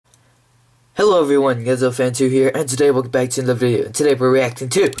Hello everyone, Godzilla Fan 2 here, and today welcome back to another video. And today we're reacting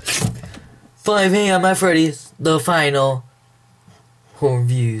to 5 AM at Freddy's, the final home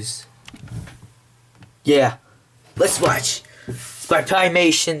reviews. Yeah, let's watch. It's by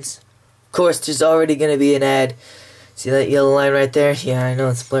Primations. Of course, there's already gonna be an ad. See that yellow line right there? Yeah, I know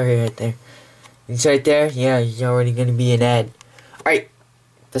it's blurry right there. It's right there? Yeah, there's already gonna be an ad. Alright,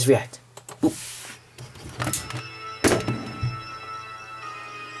 let's react. Oop.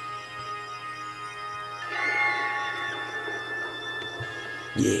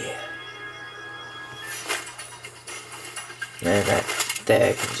 Yeah. And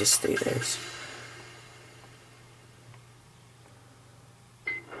that can just stay there.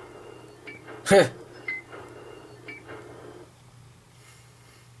 Huh.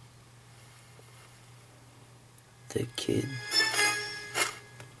 The kid.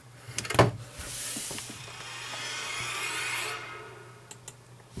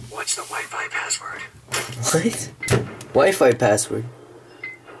 What's the Wi-Fi password? What? Wi-Fi password?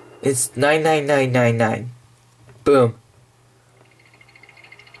 It's 99999. Boom.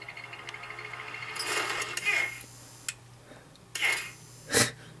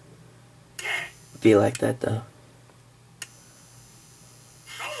 Be like that though.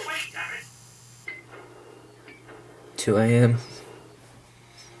 Oh, wait, damn it. 2 AM.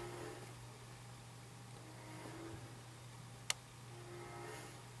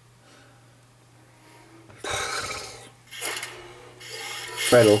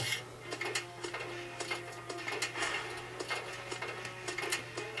 Freddle.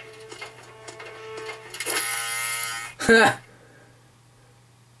 Ha!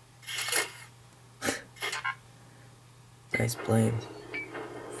 Nice blame.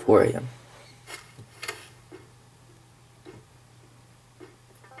 4 AM.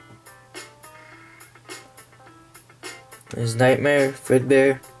 There's Nightmare,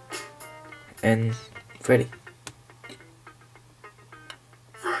 Fredbear, and Freddy.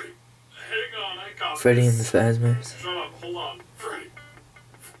 Freddy, hang on, I got Freddy and the this. Phasmas. Shut up, hold on. Freddy.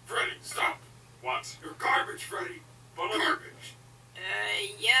 Freddy, stop. What? You're garbage, Freddy. But garbage.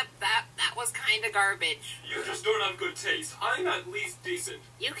 Yep, that was kinda garbage. You just don't have good taste. I'm at least decent.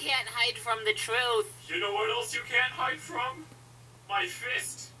 You can't hide from the truth. You know what else you can't hide from? My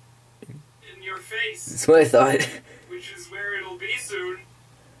fist. In your face. That's what I thought. Which is where it'll be soon.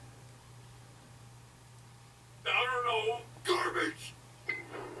 I don't know. Garbage.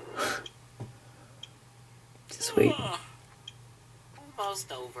 Just wait.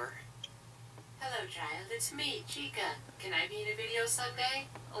 Almost over. Hello, child. It's me, Chica. Can I be in a video someday?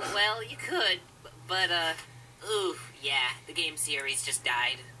 Well, you could, but, ooh, yeah, the game series just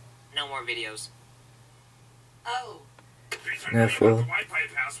died. No more videos. Oh. Yeah, fool. The Wi-Fi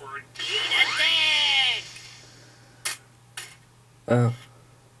password. Eat a dick! Oh.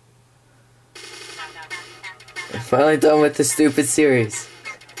 I'm finally done with the stupid series.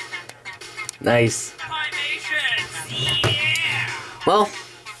 Nice. Primations! Yeah! Well,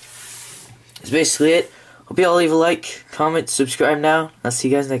 that's basically it. Hope you all leave a like, comment, subscribe now. I'll see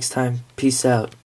you guys next time. Peace out.